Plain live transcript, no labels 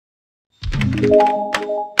So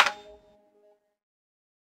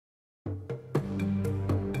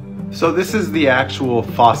this is the actual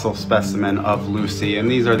fossil specimen of Lucy, and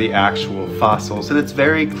these are the actual fossils, and it's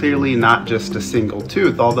very clearly not just a single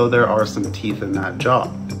tooth, although there are some teeth in that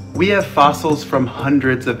jaw. We have fossils from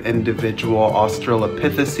hundreds of individual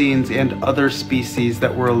australopithecines and other species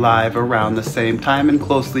that were alive around the same time and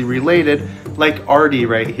closely related, like Artie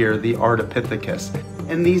right here, the Ardipithecus.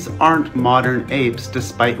 And these aren't modern apes,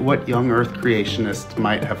 despite what young Earth creationists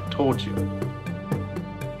might have told you.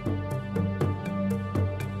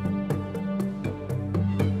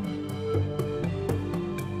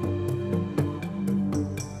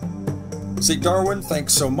 ZEKE Darwin,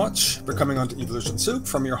 thanks so much for coming on to Evolution Soup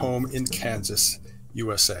from your home in Kansas,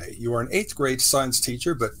 USA. You are an 8th grade science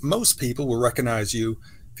teacher, but most people will recognize you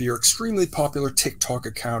for your extremely popular TikTok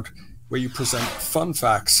account where you present fun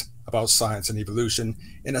facts about science and evolution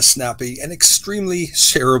in a snappy and extremely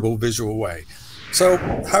shareable visual way. So,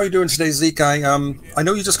 how are you doing today, Zeke? I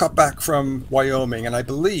know you just got back from Wyoming, and I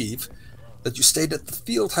believe that you stayed at the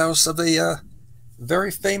field house of a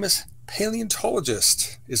very famous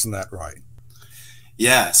paleontologist. Isn't that right?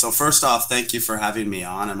 Yeah, so first off, thank you for having me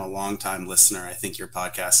on. I'm a longtime listener. I think your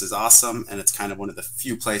podcast is awesome, and it's kind of one of the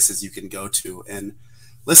few places you can go to and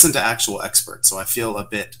listen to actual experts. So I feel a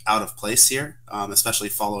bit out of place here, especially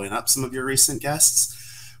following up some of your recent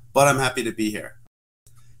guests, but I'm happy to be here.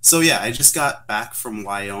 So yeah, I just got back from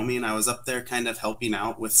Wyoming. I was up there kind of helping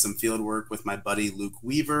out with some field work with my buddy Luke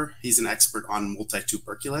Weaver. He's an expert on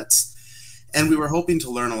multituberculates, and we were hoping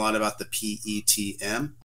to learn a lot about the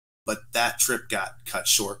PETM, but that trip got cut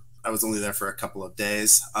short. I was only there for a couple of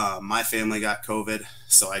days. My family got COVID,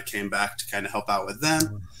 so I came back to kind of help out with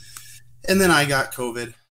them. And then I got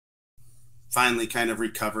COVID, finally kind of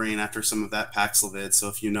recovering after some of that Paxlovid. So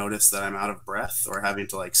if you notice that I'm out of breath or having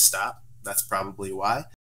to like stop, that's probably why.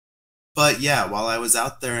 But yeah, while I was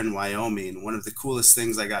out there in Wyoming, one of the coolest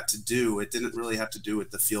things I got to do, it didn't really have to do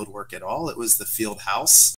with the field work at all. It was the field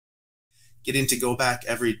house. Getting to go back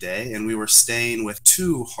every day, and we were staying with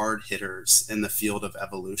 2 hard hitters in the field of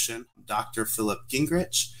evolution, Dr. Philip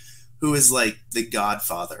Gingrich, who is like the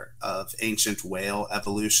godfather of ancient whale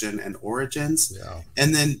evolution and origins,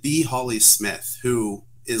 and then B. Holly Smith, who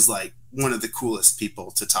is like one of the coolest people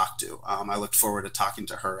to talk to. I looked forward to talking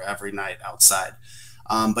to her every night outside,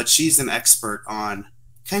 but she's an expert on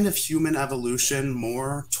kind of human evolution,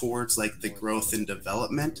 more towards like the growth and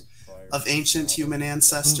development of ancient human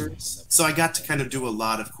ancestors. So I got to kind of do a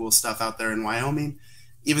lot of cool stuff out there in Wyoming,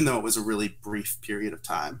 even though it was a really brief period of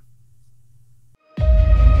time.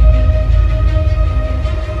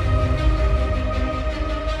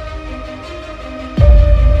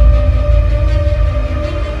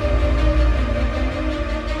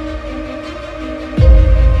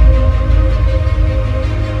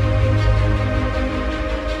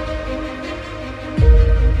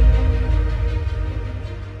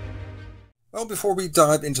 Well, before we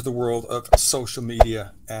dive into the world of social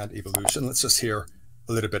media and evolution, let's just hear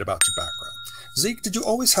a little bit about your background. Zeke, did you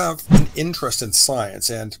always have an interest in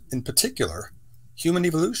science and, in particular, human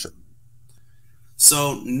evolution?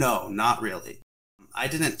 So, no, not really. I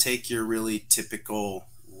didn't take your really typical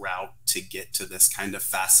route to get to this kind of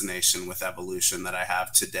fascination with evolution that I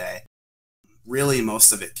have today. Really,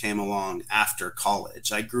 most of it came along after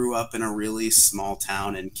college. I grew up in a really small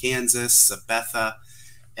town in Kansas, Sabetha.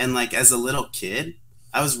 And like as a little kid,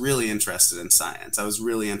 I was really interested in science. I was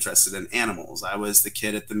really interested in animals. I was the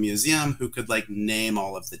kid at the museum who could like name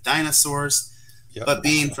all of the dinosaurs. But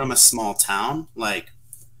being from a small town, like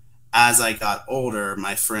as I got older,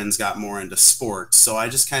 my friends got more into sports. So I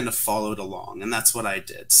just kind of followed along, and that's what I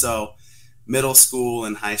did. So middle school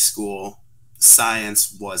and high school,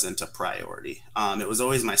 science wasn't a priority. It was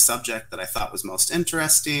always my subject that I thought was most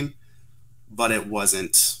interesting, but it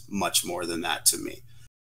wasn't much more than that to me.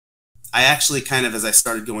 I actually kind of, as I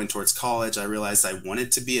started going towards college, I realized I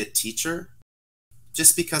wanted to be a teacher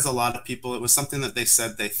just because a lot of people, it was something that they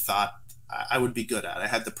said they thought I would be good at. I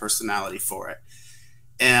had the personality for it.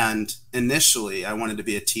 And initially, I wanted to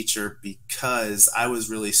be a teacher because I was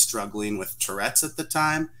really struggling with Tourette's at the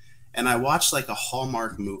time. And I watched like a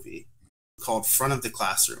Hallmark movie called Front of the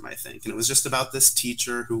Classroom, I think. And it was just about this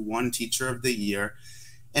teacher who won Teacher of the Year.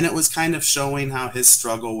 And it was kind of showing how his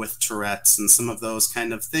struggle with Tourette's and some of those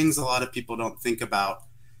kind of things a lot of people don't think about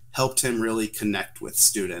helped him really connect with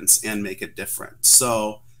students and make a difference.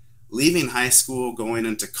 So leaving high school, going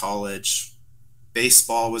into college,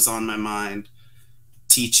 baseball was on my mind.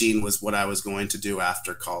 Teaching was what I was going to do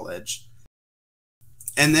after college.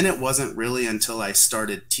 And then it wasn't really until I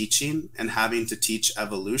started teaching and having to teach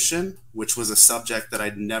evolution, which was a subject that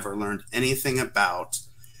I'd never learned anything about,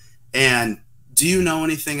 and Do you know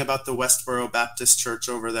anything about the Westboro Baptist Church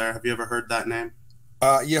over there? Have you ever heard that name?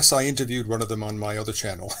 Yes, I interviewed one of them on my other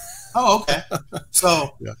channel. Oh, okay.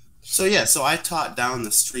 So, Yeah. so I taught down the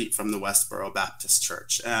street from the Westboro Baptist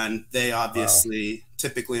Church, and they obviously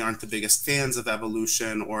typically aren't the biggest fans of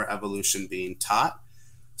evolution or evolution being taught.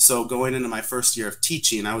 So going into my first year of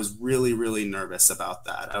teaching, I was really, really nervous about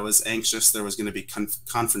that. I was anxious there was going to be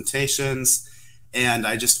confrontations, and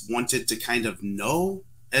I just wanted to kind of know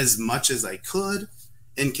as much as I could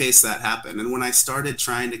in case that happened. And when I started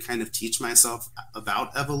trying to kind of teach myself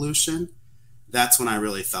about evolution, that's when I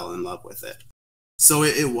really fell in love with it. So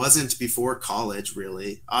it wasn't before college,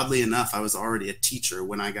 really. Oddly enough, I was already a teacher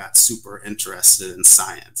when I got super interested in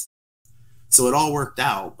science. So it all worked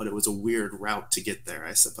out, but it was a weird route to get there,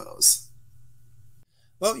 I suppose.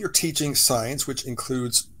 Well, you're teaching science, which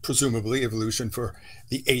includes, presumably, evolution for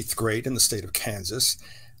the 8th grade in the state of Kansas.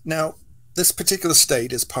 Now, this particular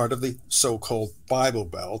state is part of the so-called Bible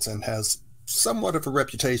Belt and has somewhat of a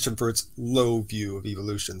reputation for its low view of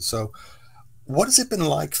evolution. So what has it been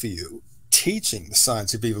like for you teaching the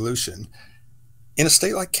science of evolution in a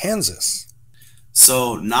state like Kansas?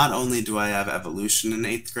 So not only do I have evolution in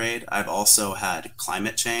 8th grade, I've also had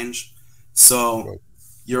climate change. So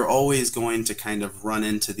you're always going to kind of run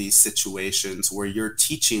into these situations where you're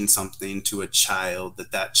teaching something to a child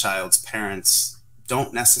that that child's parents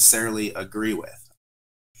don't necessarily agree with.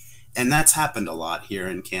 And that's happened a lot here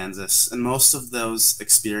in Kansas. And most of those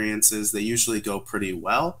experiences, they usually go pretty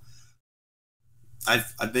well. I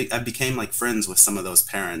became like friends with some of those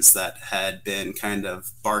parents that had been kind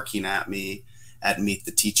of barking at me at Meet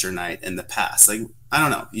the Teacher night in the past. Like, I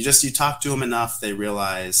don't know, you talk to them enough, they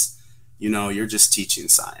realize, you know, you're just teaching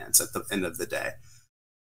science at the end of the day.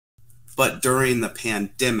 But during the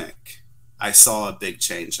pandemic, I saw a big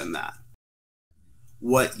change in that.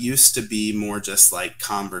 What used to be more just like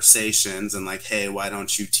conversations and like, hey, why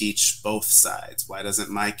don't you teach both sides? Why doesn't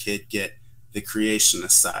my kid get the creationist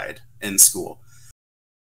side in school?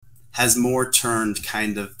 Has more turned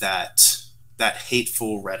kind of that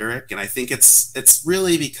hateful rhetoric. And I think it's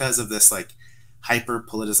really because of this like hyper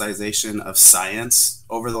politicization of science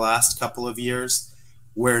over the last couple of years,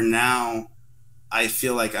 where now I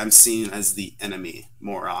feel like I'm seen as the enemy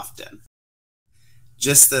more often.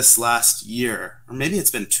 Just this last year, or maybe it's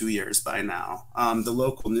been 2 years by now, the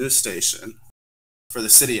local news station for the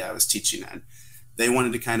city I was teaching in, they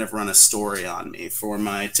wanted to kind of run a story on me for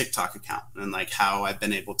my TikTok account and like how I've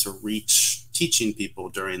been able to reach teaching people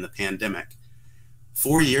during the pandemic.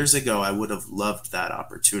 4 years ago, I would have loved that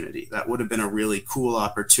opportunity. That would have been a really cool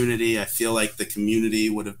opportunity. I feel like the community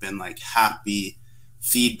would have been like happy.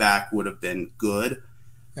 Feedback would have been good.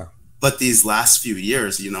 Yeah. But these last few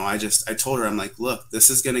years, you know, I told her, I'm like, look, this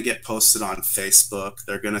is going to get posted on Facebook.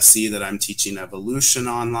 They're going to see that I'm teaching evolution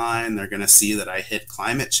online. They're going to see that I hit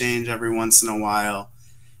climate change every once in a while.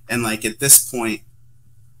 And like at this point,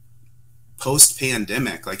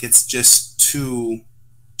 post-pandemic, like it's just too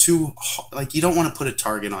like, you don't want to put a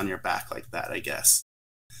target on your back like that, I guess,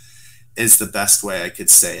 is the best way I could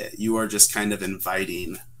say it. You are just kind of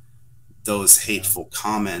inviting those hateful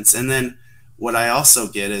comments. And then what I also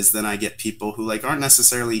get is then I get people who like aren't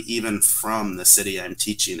necessarily even from the city I'm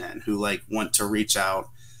teaching in, who like want to reach out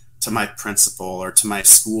to my principal or to my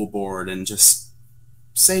school board and just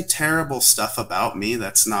say terrible stuff about me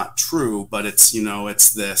that's not true, but it's, you know,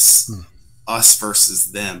 it's this us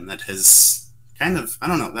versus them that has kind of, I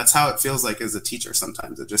don't know, that's how it feels like as a teacher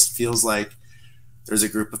sometimes. It just feels like there's a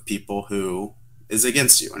group of people who is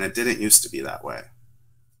against you, and it didn't used to be that way.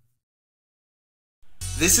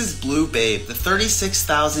 This is Blue Babe, the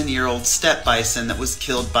 36,000-year-old steppe bison that was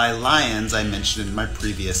killed by lions I mentioned in my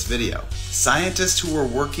previous video. Scientists who were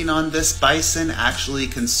working on this bison actually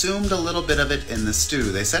consumed a little bit of it in the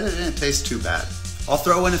stew. They said it didn't taste too bad. I'll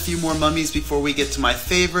throw in a few more mummies before we get to my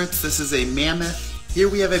favorites. This is a mammoth. Here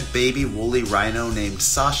we have a baby woolly rhino named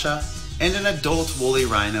Sasha, and an adult woolly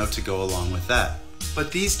rhino to go along with that.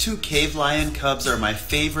 But these two cave lion cubs are my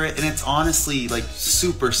favorite, and it's honestly like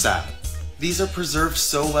super sad. These are preserved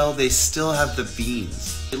so well they still have the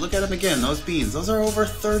beans. Look at them again, those beans. Those are over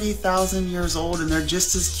 30,000 years old, and they're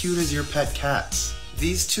just as cute as your pet cats.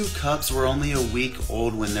 These two cubs were only a week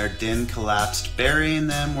old when their den collapsed, burying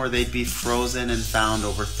them where they'd be frozen and found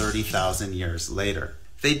over 30,000 years later.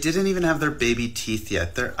 They didn't even have their baby teeth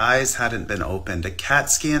yet. Their eyes hadn't been opened. A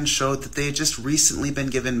CAT scan showed that they had just recently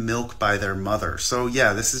been given milk by their mother. So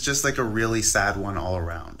yeah, this is just like a really sad one all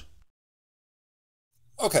around.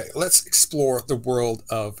 Okay, let's explore the world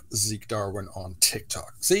of Zeke Darwin on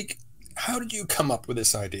TikTok. Zeke, how did you come up with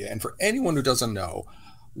this idea? And for anyone who doesn't know,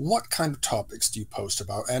 what kind of topics do you post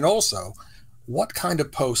about? And also, what kind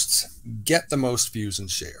of posts get the most views and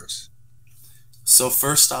shares? So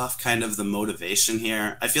first off, kind of the motivation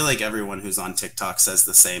here. I feel like everyone who's on TikTok says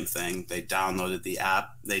the same thing. They downloaded the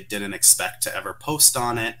app, they didn't expect to ever post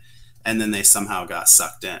on it, and then they somehow got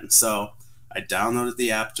sucked in. So I downloaded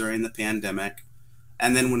the app during the pandemic.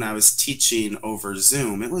 And then when I was teaching over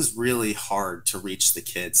Zoom, it was really hard to reach the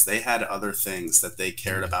kids. They had other things that they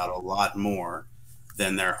cared about a lot more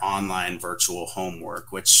than their online virtual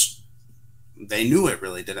homework, which they knew it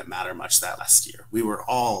really didn't matter much that last year. We were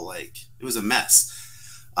all like, it was a mess.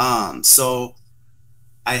 So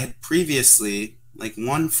I had previously, like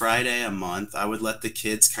one Friday a month, I would let the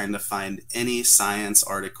kids kind of find any science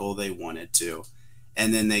article they wanted to.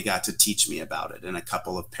 And then they got to teach me about it in a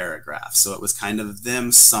couple of paragraphs. So it was kind of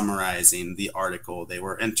them summarizing the article they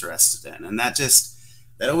were interested in. And that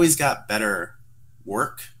always got better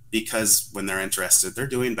work, because when they're interested, they're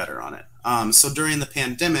doing better on it. So during the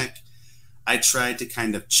pandemic, I tried to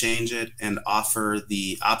kind of change it and offer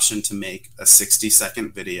the option to make a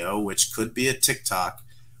 60-second video, which could be a TikTok,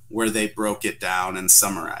 where they broke it down and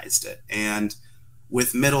summarized it. And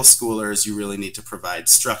with middle schoolers, you really need to provide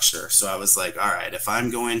structure. So I was like, all right, if I'm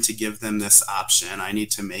going to give them this option, I need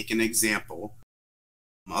to make an example.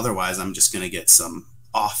 Otherwise, I'm just going to get some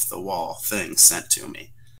off-the-wall things sent to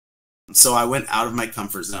me. So I went out of my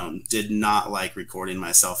comfort zone, did not like recording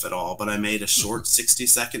myself at all, but I made a short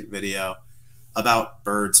 60-second video about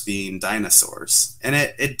birds being dinosaurs. And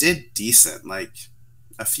it did decent, like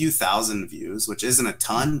a few thousand views, which isn't a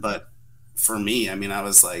ton, but for me, I mean, I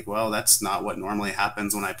was like, well, that's not what normally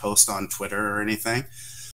happens when I post on Twitter or anything.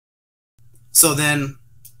 So then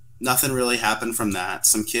nothing really happened from that.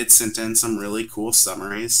 Some kids sent in some really cool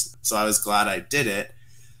summaries, so I was glad I did it.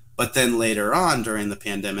 But then later on during the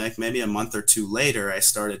pandemic, maybe a month or two later, I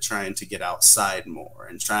started trying to get outside more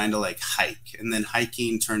and trying to like hike. And then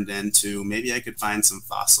hiking turned into maybe I could find some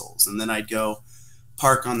fossils. And then I'd go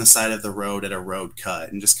park on the side of the road at a road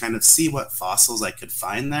cut and just kind of see what fossils I could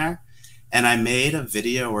find there. And I made a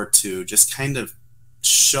video or two just kind of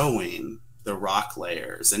showing the rock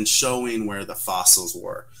layers and showing where the fossils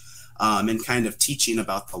were. And kind of teaching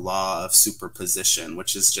about the law of superposition,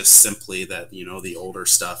 which is just simply that, you know, the older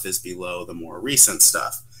stuff is below the more recent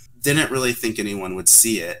stuff. Didn't really think anyone would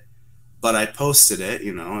see it, but I posted it,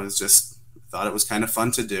 you know, it was just, thought it was kind of fun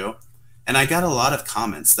to do. And I got a lot of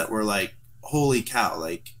comments that were like, holy cow,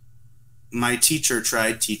 like my teacher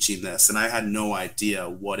tried teaching this and I had no idea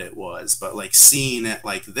what it was, but like seeing it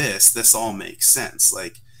like this all makes sense.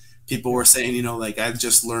 Like people were saying, you know, like I've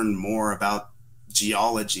just learned more about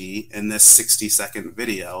geology in this 60-second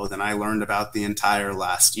video than I learned about the entire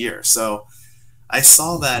last year. So I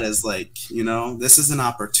saw that as like, you know, this is an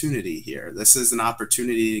opportunity here. This is an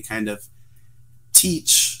opportunity to kind of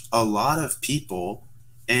teach a lot of people.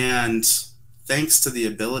 And thanks to the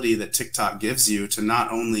ability that TikTok gives you to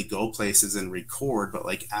not only go places and record, but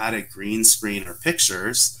like add a green screen or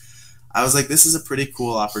pictures, I was like, this is a pretty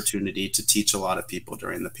cool opportunity to teach a lot of people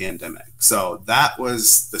during the pandemic. So that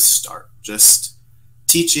was the start, just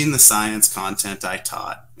teaching the science content I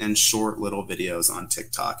taught in short little videos on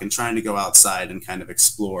TikTok and trying to go outside and kind of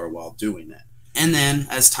explore while doing it. And then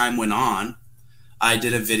as time went on, I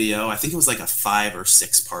did a video, I think it was like a 5 or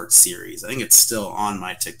 6 part series. I think it's still on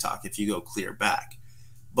my TikTok if you go clear back.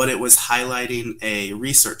 But it was highlighting a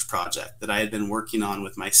research project that I had been working on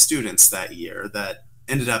with my students that year that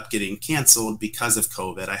ended up getting canceled because of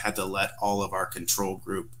COVID. I had to let all of our control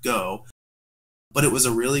group go. But it was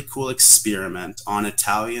a really cool experiment on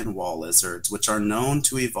Italian wall lizards, which are known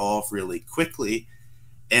to evolve really quickly.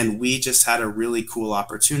 And we just had a really cool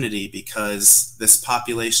opportunity because this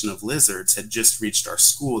population of lizards had just reached our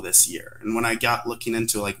school this year. And when I got looking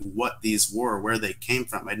into like what these were, where they came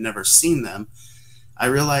from, I'd never seen them. I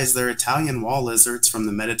realized they're Italian wall lizards from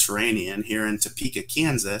the Mediterranean here in Topeka,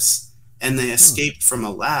 Kansas. And they escaped from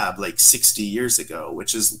a lab like 60 years ago,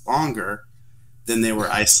 which is longer than they were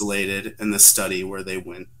isolated in the study where they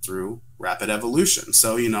went through rapid evolution.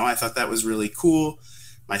 So, you know, I thought that was really cool.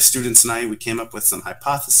 My students and I, we came up with some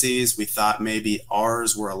hypotheses. We thought maybe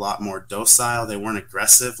ours were a lot more docile. They weren't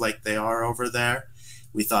aggressive like they are over there.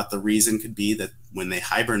 We thought the reason could be that when they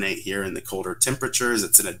hibernate here in the colder temperatures,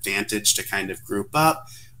 it's an advantage to kind of group up.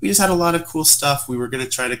 We just had a lot of cool stuff. We were going to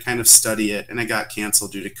try to kind of study it, and it got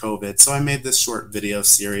canceled due to COVID. So I made this short video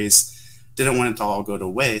series. Didn't want it to all go to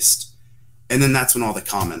waste. And then that's when all the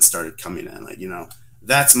comments started coming in, like, you know,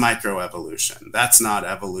 that's microevolution. That's not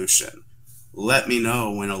evolution. Let me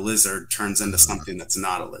know when a lizard turns into something that's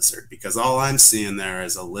not a lizard, because all I'm seeing there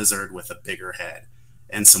is a lizard with a bigger head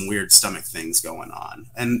and some weird stomach things going on.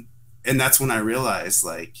 And that's when I realized,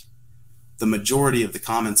 like, the majority of the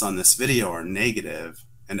comments on this video are negative,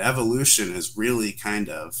 and evolution is really kind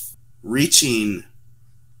of reaching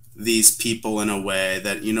these people in a way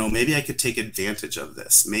that, you know, maybe I could take advantage of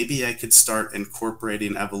this. Maybe I could start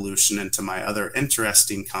incorporating evolution into my other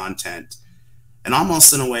interesting content and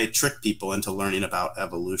almost in a way trick people into learning about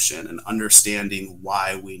evolution and understanding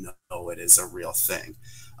why we know it is a real thing.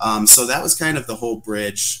 So that was kind of the whole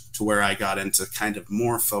bridge to where I got into kind of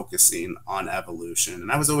more focusing on evolution.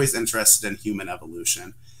 And I was always interested in human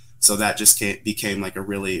evolution. So that just became like a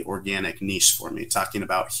really organic niche for me, talking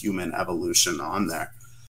about human evolution on there.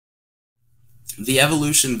 The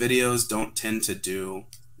evolution videos don't tend to do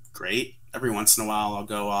great. Every once in a while I'll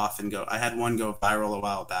go off and go. I had one go viral a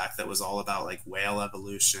while back that was all about like whale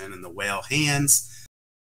evolution and the whale hands,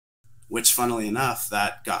 which funnily enough,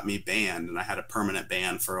 that got me banned, and I had a permanent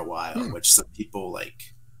ban for a while, which some people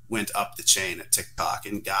like went up the chain at TikTok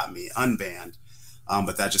and got me unbanned.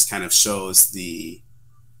 But that just kind of shows the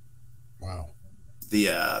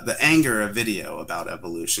anger a video about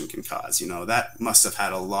evolution can cause. You know, that must have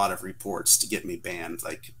had a lot of reports to get me banned,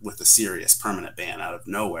 like with a serious permanent ban out of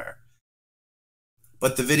nowhere.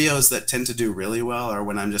 But the videos that tend to do really well are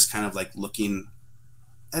when I'm just kind of like looking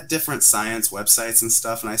at different science websites and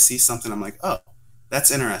stuff, and I see something, I'm like, oh, that's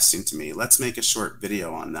interesting to me. Let's make a short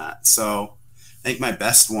video on that. So I think my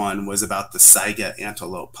best one was about the Saiga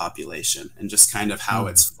antelope population and just kind of how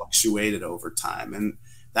it's fluctuated over time. And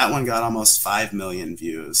that one got almost 5 million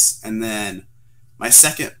views. And then my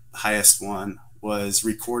second highest one was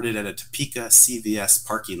recorded at a Topeka CVS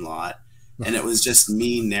parking lot. And it was just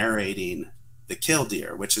me narrating the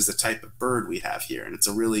killdeer, which is a type of bird we have here. And it's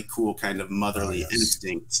a really cool kind of motherly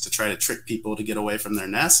instinct to try to trick people to get away from their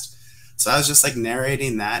nest. So I was just like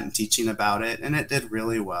narrating that and teaching about it, and it did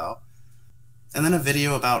really well. And then a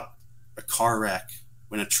video about a car wreck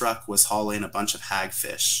when a truck was hauling a bunch of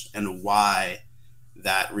hagfish and why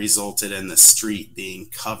that resulted in the street being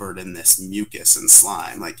covered in this mucus and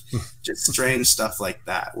slime, like just strange stuff like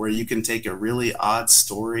that, where you can take a really odd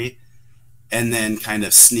story and then kind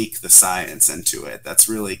of sneak the science into it. That's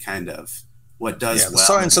really kind of what does well. The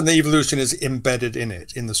science and the evolution is embedded in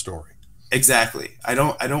it, in the story. Exactly. I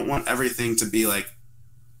don't want everything to be like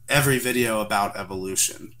every video about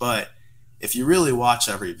evolution, but if you really watch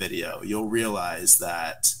every video, you'll realize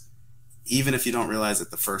that even if you don't realize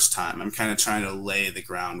it the first time, I'm kind of trying to lay the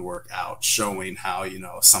groundwork out, showing how, you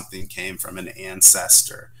know, something came from an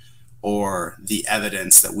ancestor or the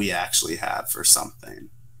evidence that we actually have for something.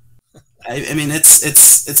 I mean,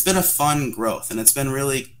 it's been a fun growth, and it's been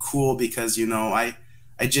really cool because, you know, I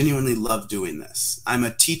genuinely love doing this. I'm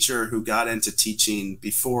a teacher who got into teaching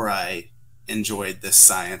before I enjoyed this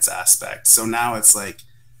science aspect. So now it's like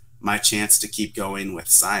my chance to keep going with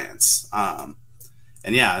science.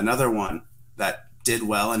 And yeah, another one that did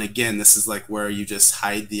well, and again, this is like where you just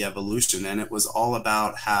hide the evolution, and it was all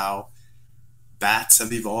about how bats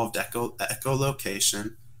have evolved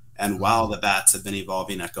echolocation. And while the bats have been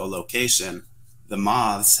evolving echolocation, the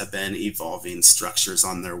moths have been evolving structures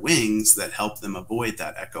on their wings that help them avoid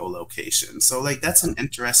that echolocation. So like that's an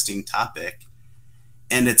interesting topic.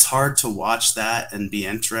 And it's hard to watch that and be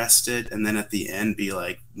interested and then at the end be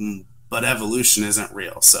like, but evolution isn't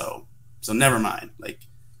real. So never mind. Like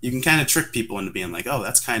you can kind of trick people into being like, oh,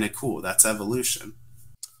 that's kind of cool. That's evolution.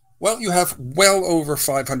 Well, you have well over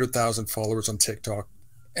 500,000 followers on TikTok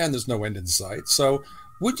and there's no end in sight. So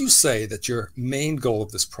would you say that your main goal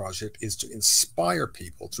of this project is to inspire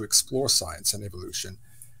people to explore science and evolution?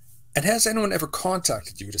 And has anyone ever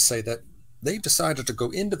contacted you to say that they've decided to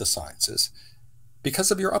go into the sciences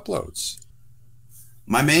because of your uploads?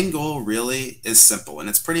 My main goal really is simple, and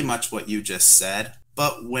it's pretty much what you just said.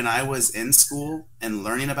 But when I was in school and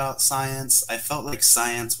learning about science, I felt like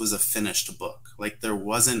science was a finished book. Like there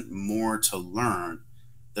wasn't more to learn.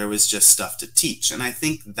 There was just stuff to teach. And I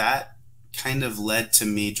think that kind of led to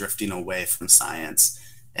me drifting away from science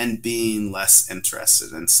and being less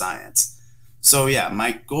interested in science. So yeah,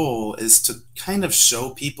 my goal is to kind of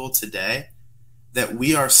show people today that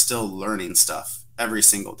we are still learning stuff every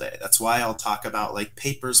single day. That's why I'll talk about like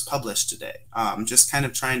papers published today. Just kind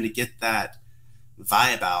of trying to get that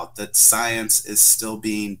vibe out that science is still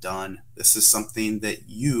being done. This is something that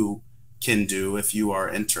you can do if you are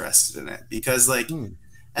interested in it. Because like,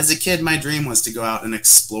 as a kid, my dream was to go out and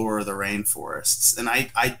explore the rainforests. And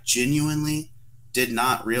I genuinely did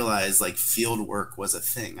not realize like field work was a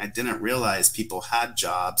thing. I didn't realize people had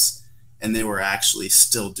jobs and they were actually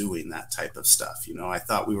still doing that type of stuff. You know, I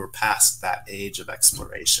thought we were past that age of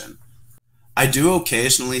exploration. I do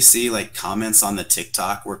occasionally see like comments on the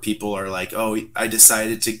TikTok where people are like, oh, I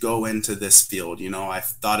decided to go into this field. You know, I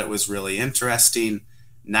thought it was really interesting.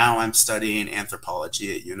 Now I'm studying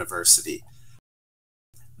anthropology at university.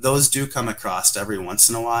 Those do come across every once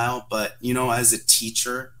in a while, but you know, as a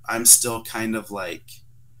teacher, I'm still kind of like,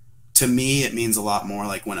 to me, it means a lot more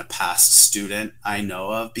like when a past student I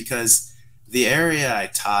know of, because the area I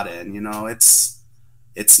taught in, you know, it's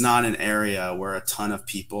not an area where a ton of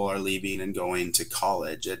people are leaving and going to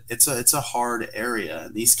college. It's a hard area.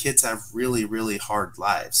 These kids have really, really hard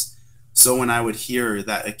lives. So when I would hear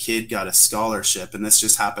that a kid got a scholarship, and this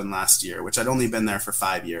just happened last year, which I'd only been there for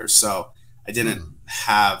 5 years, so I didn't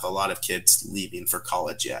have a lot of kids leaving for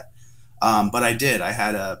college yet. But I did. I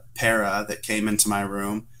had a para that came into my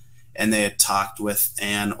room, and they had talked with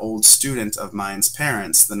an old student of mine's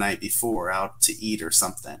parents the night before out to eat or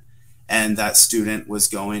something. And that student was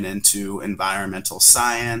going into environmental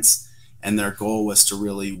science, and their goal was to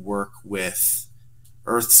really work with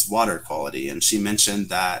Earth's water quality. And she mentioned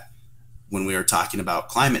that when we were talking about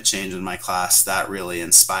climate change in my class, that really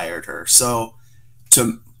inspired her. So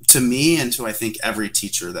to me, and to I think every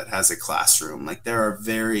teacher that has a classroom, like there are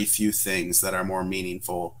very few things that are more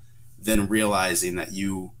meaningful than realizing that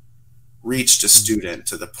you reached a student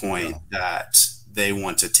to the point that they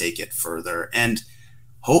want to take it further and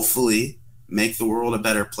hopefully make the world a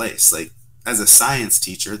better place. Like as a science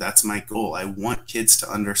teacher, that's my goal. I want kids to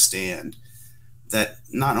understand that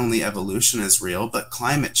not only evolution is real, but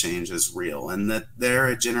climate change is real, and that they're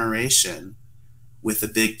a generation with a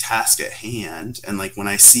big task at hand. And like when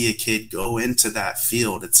I see a kid go into that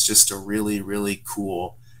field, it's just a really, really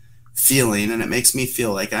cool feeling. And it makes me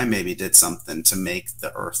feel like I maybe did something to make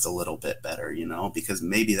the earth a little bit better, you know, because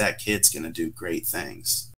maybe that kid's going to do great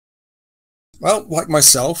things. Well, like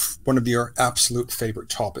myself, one of your absolute favorite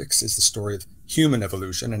topics is the story of human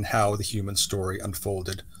evolution and how the human story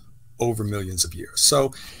unfolded over millions of years.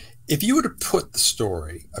 So if you were to put the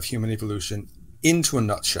story of human evolution into a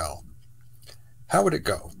nutshell, how would it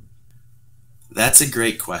go? That's a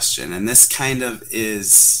great question. And this kind of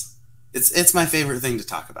is, it's my favorite thing to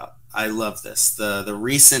talk about. I love this, the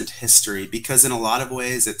recent history, because in a lot of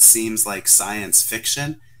ways it seems like science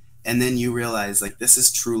fiction. And then you realize like this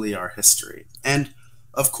is truly our history. And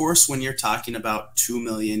of course, when you're talking about 2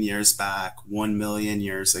 million years back, 1 million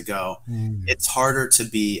years ago, it's harder to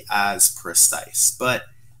be as precise. But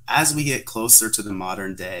as we get closer to the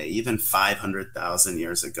modern day, even 500,000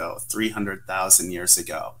 years ago, 300,000 years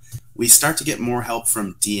ago, we start to get more help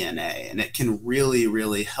from DNA, and it can really,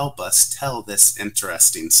 really help us tell this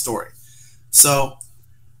interesting story. So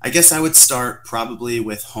I guess I would start probably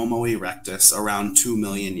with Homo erectus around 2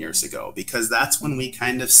 million years ago, because that's when we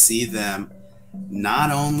kind of see them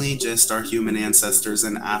not only just our human ancestors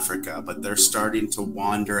in Africa, but they're starting to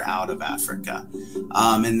wander out of Africa.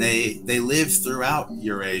 And they live throughout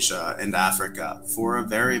Eurasia and Africa for a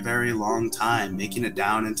very, very long time, making it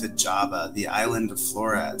down into Java, the island of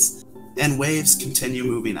Flores, and waves continue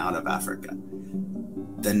moving out of Africa.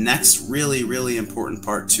 The next really, really important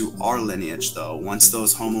part to our lineage, though, once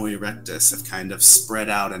those Homo erectus have kind of spread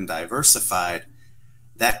out and diversified,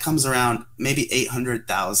 that comes around maybe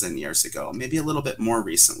 800,000 years ago, maybe a little bit more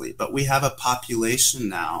recently. But we have a population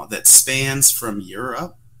now that spans from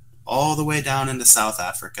Europe all the way down into South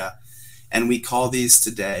Africa. And we call these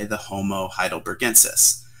today the Homo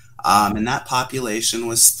heidelbergensis. And that population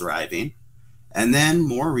was thriving. And then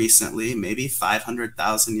more recently, maybe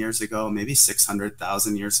 500,000 years ago, maybe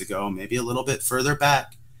 600,000 years ago, maybe a little bit further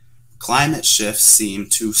back, climate shifts seem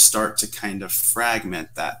to start to kind of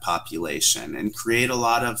fragment that population and create a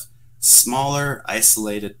lot of smaller,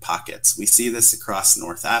 isolated pockets. We see this across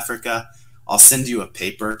North Africa. I'll send you a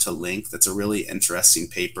paper to link that's a really interesting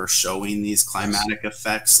paper showing these climatic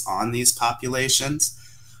effects on these populations.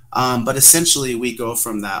 But essentially, we go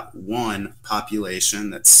from that one population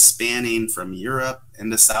that's spanning from Europe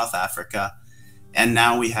into South Africa, and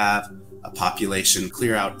now we have a population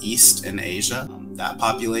clear out east in Asia. That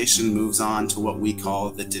population moves on to what we call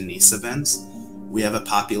the Denisovans. We have a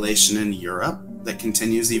population in Europe that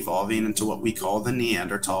continues evolving into what we call the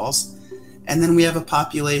Neanderthals. And then we have a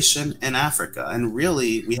population in Africa. And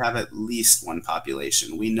really, we have at least one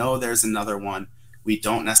population. We know there's another one. We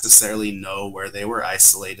don't necessarily know where they were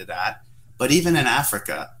isolated at. But even in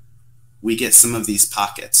Africa, we get some of these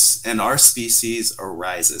pockets, and our species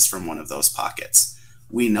arises from one of those pockets.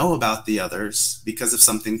 We know about the others because of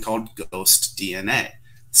something called ghost DNA.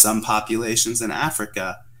 Some populations in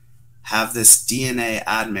Africa have this DNA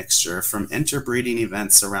admixture from interbreeding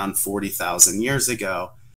events around 40,000 years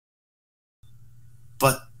ago.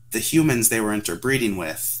 But the humans they were interbreeding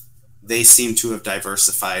with, they seem to have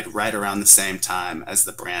diversified right around the same time as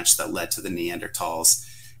the branch that led to the Neanderthals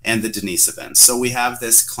and the Denisovans. So we have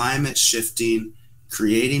this climate shifting,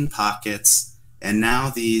 creating pockets, And now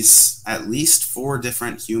these at least 4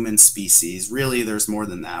 different human species, really there's more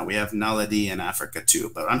than that. We have Naledi in Africa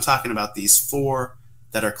too, but I'm talking about these 4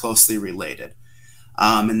 that are closely related.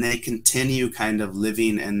 And they continue kind of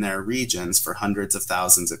living in their regions for hundreds of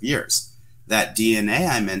thousands of years. That DNA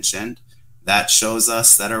I mentioned, that shows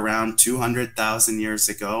us that around 200,000 years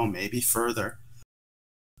ago, maybe further,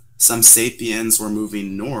 some sapiens were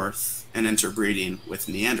moving north and interbreeding with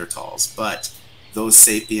Neanderthals, but those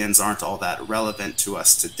sapiens aren't all that relevant to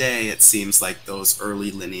us today. It seems like those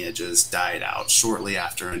early lineages died out shortly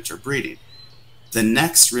after interbreeding. The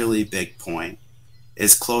next really big point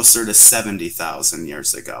is closer to 70,000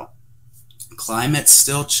 years ago. Climate's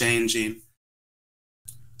still changing.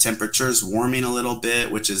 Temperatures warming a little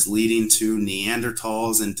bit, which is leading to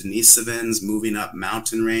Neanderthals and Denisovans moving up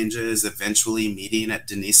mountain ranges, eventually meeting at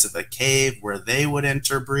Denisova Cave where they would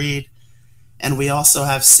interbreed. And we also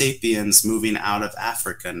have sapiens moving out of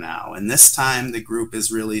Africa now. And this time the group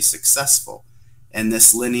is really successful. And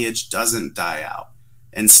this lineage doesn't die out.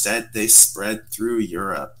 Instead, they spread through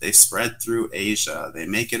Europe. They spread through Asia. They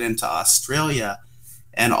make it into Australia.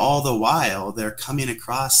 And all the while, they're coming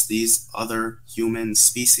across these other human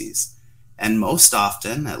species. And most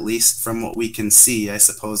often, at least from what we can see, I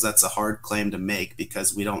suppose that's a hard claim to make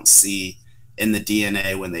because we don't see in the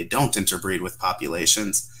DNA when they don't interbreed with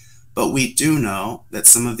populations. But we do know that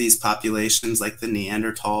some of these populations, like the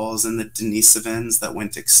Neanderthals and the Denisovans that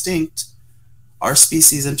went extinct, our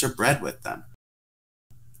species interbred with them.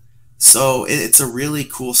 So it's a really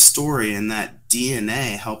cool story, and that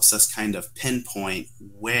DNA helps us kind of pinpoint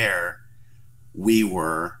where we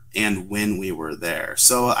were and when we were there.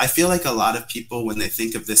 So I feel like a lot of people, when they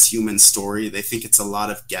think of this human story, they think it's a lot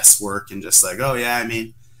of guesswork and just like, oh yeah, I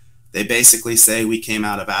mean, they basically say we came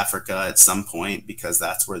out of Africa at some point because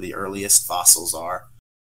that's where the earliest fossils are.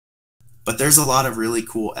 But there's a lot of really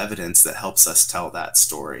cool evidence that helps us tell that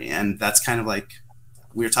story. And that's kind of like,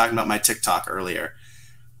 we were talking about my TikTok earlier.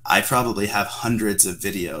 I probably have hundreds of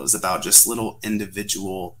videos about just little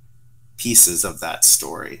individual pieces of that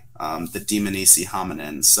story, the Dmanisi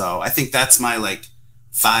hominin. So I think that's my like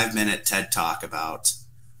 5-minute TED Talk about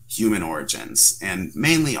human origins, and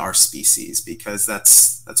mainly our species, because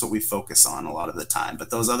that's what we focus on a lot of the time. But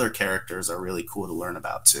those other characters are really cool to learn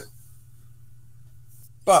about too.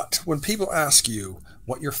 But when people ask you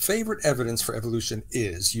what your favorite evidence for evolution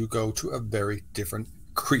is, you go to a very different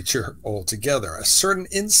creature altogether, a certain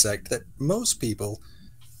insect that most people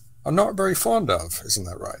are not very fond of. Isn't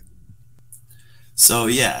that right? So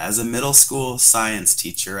yeah, as a middle school science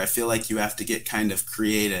teacher, I feel like you have to get kind of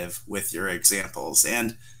creative with your examples.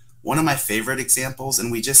 And one of my favorite examples,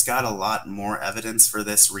 and we just got a lot more evidence for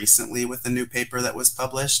this recently with the new paper that was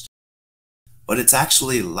published, but it's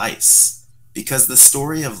actually lice, because the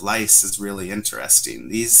story of lice is really interesting.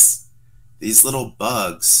 These little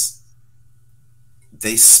bugs,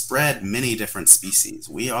 they spread many different species.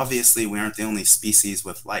 We aren't the only species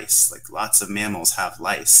with lice. Like lots of mammals have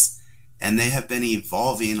lice, and they have been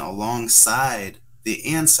evolving alongside the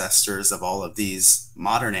ancestors of all of these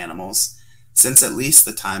modern animals since at least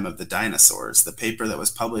the time of the dinosaurs. The paper that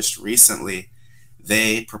was published recently,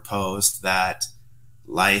 they proposed that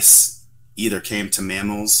lice either came to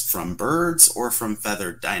mammals from birds or from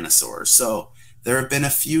feathered dinosaurs. So there have been a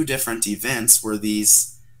few different events where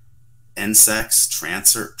these insects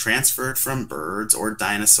transferred from birds or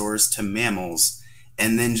dinosaurs to mammals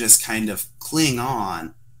and then just kind of cling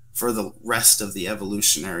on for the rest of the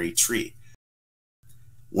evolutionary tree.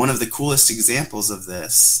 One of the coolest examples of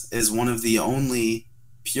this is one of the only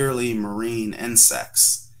purely marine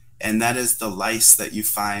insects, and that is the lice that you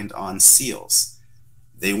find on seals.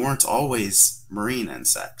 They weren't always marine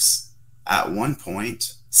insects. At one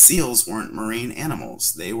point, seals weren't marine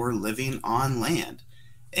animals. They were living on land,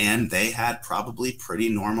 and they had probably pretty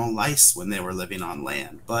normal lice when they were living on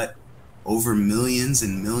land. But over millions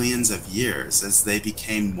and millions of years, as they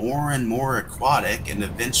became more and more aquatic and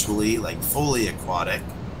eventually like fully aquatic,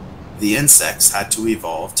 the insects had to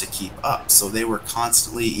evolve to keep up. So they were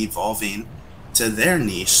constantly evolving to their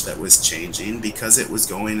niche that was changing because it was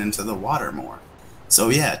going into the water more. So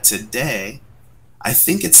yeah, today, I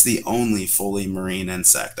think it's the only fully marine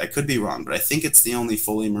insect. I could be wrong, but I think it's the only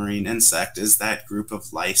fully marine insect is that group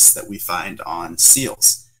of lice that we find on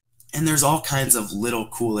seals. And there's all kinds of little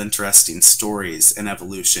cool, interesting stories in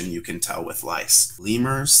evolution you can tell with lice.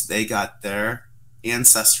 Lemurs, they got their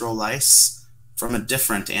ancestral lice from a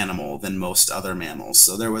different animal than most other mammals.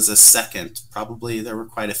 So there was a second, probably there were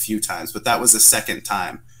quite a few times, but that was the second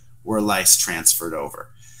time where lice transferred over.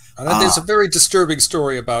 And there's a very disturbing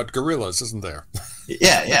story about gorillas, isn't there?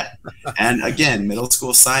 Yeah. And again, middle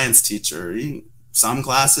school science teacher, Some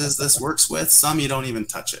classes this works with, some you don't even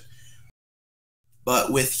touch it.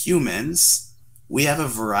 But with humans, we have a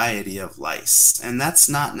variety of lice, and that's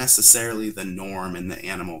not necessarily the norm in the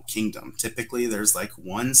animal kingdom. Typically, there's like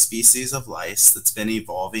one species of lice that's been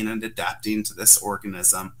evolving and adapting to this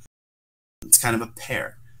organism. It's kind of a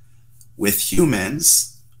pair. With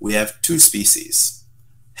humans, we have two species.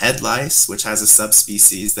 Head lice, which has a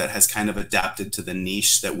subspecies that has kind of adapted to the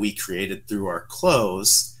niche that we created through our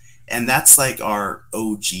clothes, and that's like our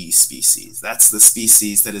OG species. That's the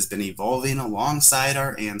species that has been evolving alongside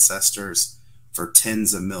our ancestors for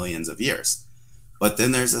tens of millions of years. But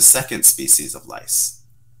then there's a second species of lice.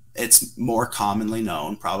 It's more commonly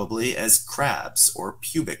known probably as crabs or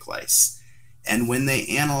pubic lice. And when they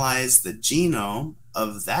analyze the genome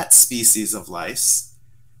of that species of lice,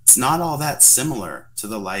 it's not all that similar to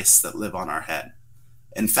the lice that live on our head.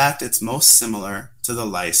 In fact, it's most similar to the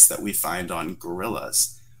lice that we find on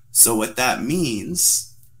gorillas. So what that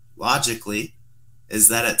means, logically, is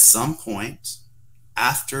that at some point,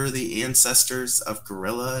 after the ancestors of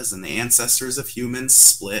gorillas and the ancestors of humans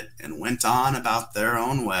split and went on about their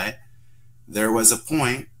own way, there was a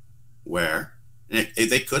point where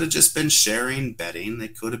they could have just been sharing bedding. They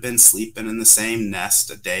could have been sleeping in the same nest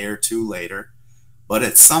a day or two later. But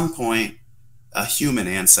at some point, a human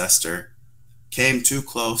ancestor came too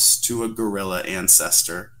close to a gorilla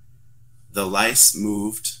ancestor. The lice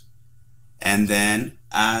moved. And then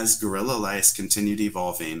as gorilla lice continued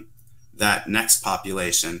evolving, that next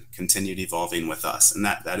population continued evolving with us. And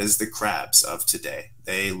that is the crabs of today.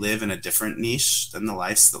 They live in a different niche than the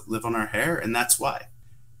lice that live on our hair. And that's why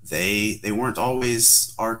they weren't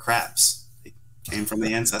always our crabs. They came from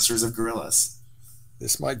the ancestors of gorillas.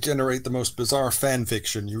 This might generate the most bizarre fan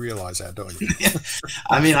fiction. You realize that, don't you? Yeah.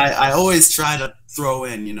 I mean, I always try to throw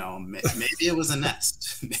in, you know, maybe it was a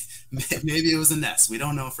nest. Maybe it was a nest. We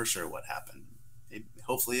don't know for sure what happened.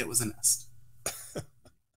 Hopefully it was a nest.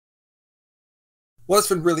 Well, it's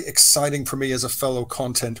been really exciting for me as a fellow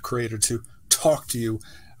content creator to talk to you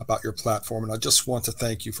about your platform. And I just want to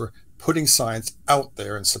thank you for putting science out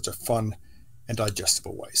there in such a fun and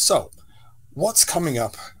digestible way. So what's coming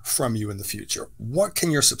up from you in the future? What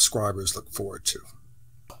can your subscribers look forward to?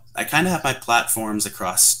 I kind of have my platforms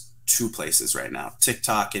across two places right now,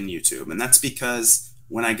 TikTok and YouTube. And that's because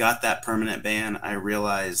when I got that permanent ban, I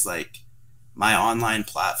realized like my online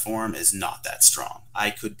platform is not that strong.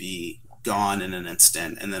 I could be gone in an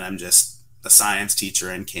instant, and then I'm just a science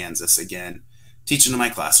teacher in Kansas again, teaching in my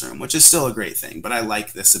classroom, which is still a great thing, but I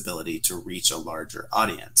like this ability to reach a larger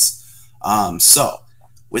audience. So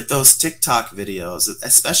with those TikTok videos,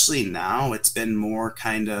 especially now, it's been more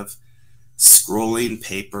kind of scrolling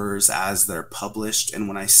papers as they're published, and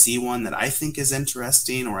when I see one that I think is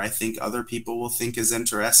interesting or I think other people will think is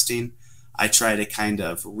interesting, I try to kind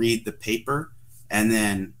of read the paper and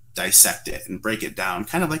then dissect it and break it down,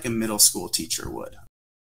 kind of like a middle school teacher would.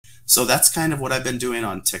 So that's kind of what I've been doing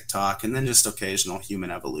on TikTok, and then just occasional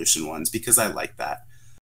human evolution ones because I like that.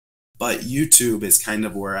 But YouTube is kind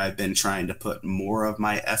of where I've been trying to put more of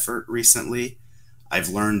my effort recently. I've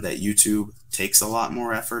learned that YouTube takes a lot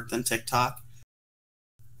more effort than TikTok.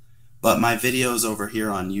 But my videos over here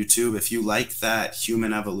on YouTube, if you like that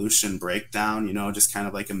human evolution breakdown, you know, just kind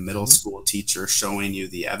of like a middle school teacher showing you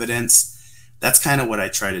the evidence, that's kind of what I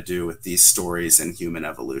try to do with these stories in human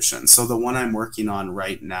evolution. So the one I'm working on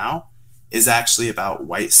right now is actually about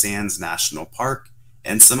White Sands National Park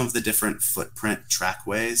and some of the different footprint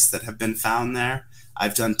trackways that have been found there.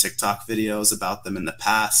 I've done TikTok videos about them in the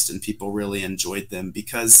past, and people really enjoyed them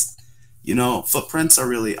because, you know, footprints are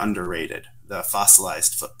really underrated. The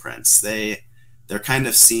fossilized footprints, they're kind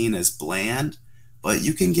of seen as bland, but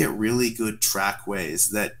you can get really good trackways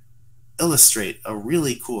that illustrate a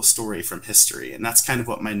really cool story from history. And that's kind of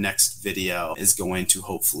what my next video is going to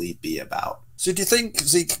hopefully be about. So do you think,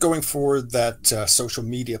 Zeke, going forward that social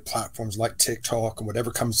media platforms like TikTok and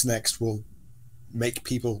whatever comes next will make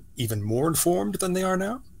people even more informed than they are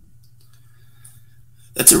now?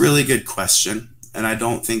 That's a really good question, and I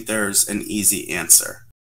don't think there's an easy answer.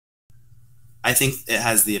 I think it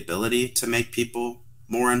has the ability to make people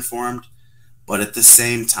more informed, but at the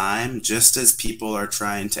same time, just as people are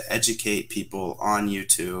trying to educate people on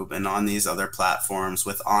YouTube and on these other platforms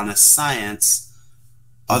with honest science,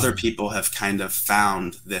 other people have kind of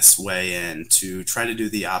found this way in to try to do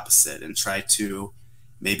the opposite and try to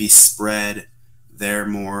maybe spread their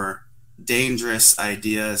more dangerous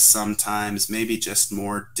ideas sometimes, maybe just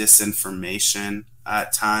more disinformation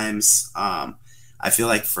at times. I feel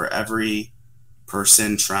like for every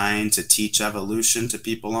person trying to teach evolution to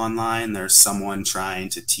people online, there's someone trying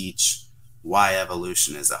to teach why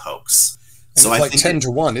evolution is a hoax. And So it's I like think 10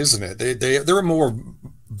 to 1, isn't it? They're a more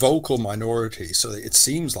vocal minority, so it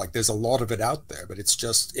seems like there's a lot of it out there. But it's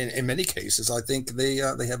just in many cases, I think they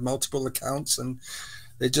have multiple accounts, and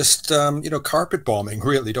they just carpet bombing,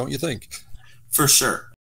 really, don't you think? for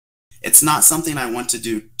sure. It's not something I want to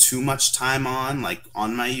do too much time on, like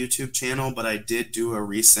on my YouTube channel, but I did do a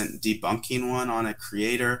recent debunking one on a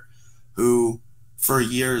creator who, for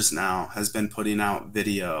years now, has been putting out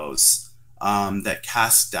videos that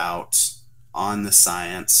cast doubt on the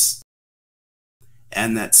science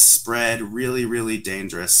and that spread really, really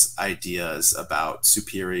dangerous ideas about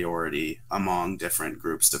superiority among different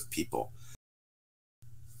groups of people.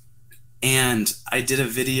 And I did a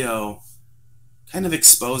video kind of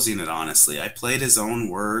exposing it, honestly. I played his own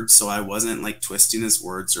words, so I wasn't like twisting his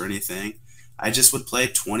words or anything. I just would play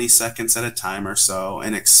 20 seconds at a time or so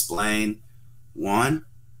and explain, one,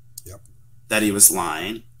 Yep. that he was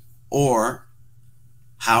lying, or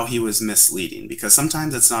how he was misleading, because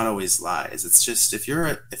sometimes it's not always lies. It's just if you're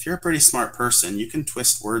a pretty smart person, you can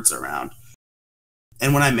twist words around.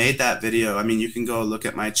 And when I made that video, I mean, you can go look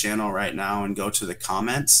at my channel right now and go to the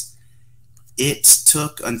comments. It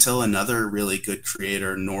took until another really good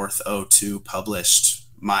creator, North02, published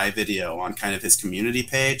my video on kind of his community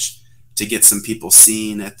page to get some people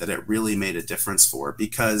seeing it, that it really made a difference for,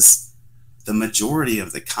 because the majority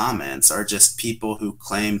of the comments are just people who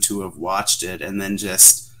claim to have watched it and then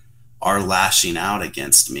just are lashing out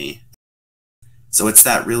against me. So it's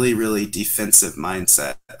that really, really defensive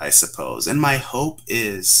mindset, I suppose. And my hope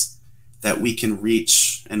is that we can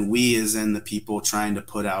reach, and we as in the people trying to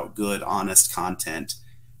put out good, honest content,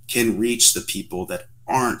 can reach the people that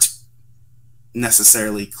aren't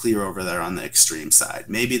necessarily clear over there on the extreme side.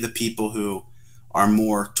 Maybe the people who are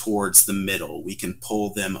more towards the middle, we can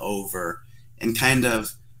pull them over and kind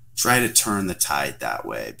of try to turn the tide that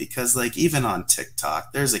way. Because like even on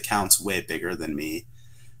TikTok, there's accounts way bigger than me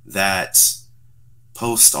that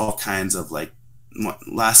post all kinds of like,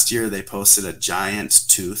 last year they posted a giant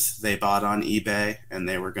tooth they bought on eBay, and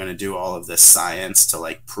they were going to do all of this science to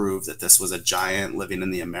like prove that this was a giant living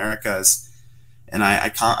in the Americas. And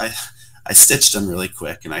I stitched him really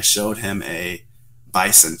quick, and I showed him a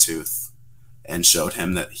bison tooth and showed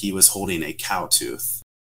him that he was holding a cow tooth.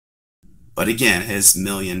 But again, his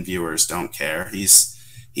million viewers don't care. He's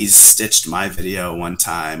stitched my video one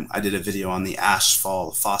time. I did a video on the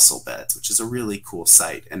Ashfall fossil beds, which is a really cool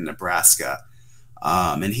site in Nebraska.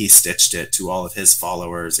 And he stitched it to all of his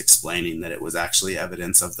followers, explaining that it was actually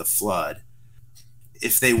evidence of the flood.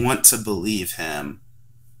 If they want to believe him,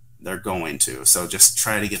 they're going to. So just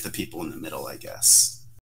try to get the people in the middle, I guess.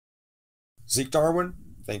 Zeke Darwin,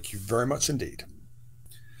 thank you very much indeed.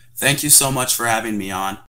 Thank you so much for having me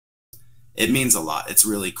on. It means a lot. It's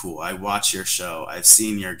really cool. I watch your show. I've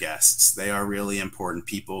seen your guests. They are really important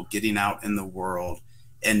people getting out in the world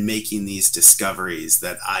and making these discoveries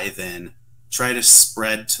that I then try to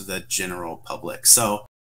spread to the general public. So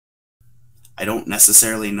I don't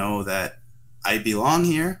necessarily know that I belong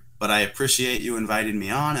here, but I appreciate you inviting me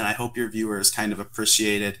on, and I hope your viewers kind of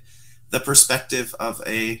appreciated the perspective of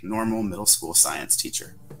a normal middle school science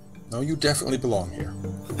teacher. No, you definitely belong here.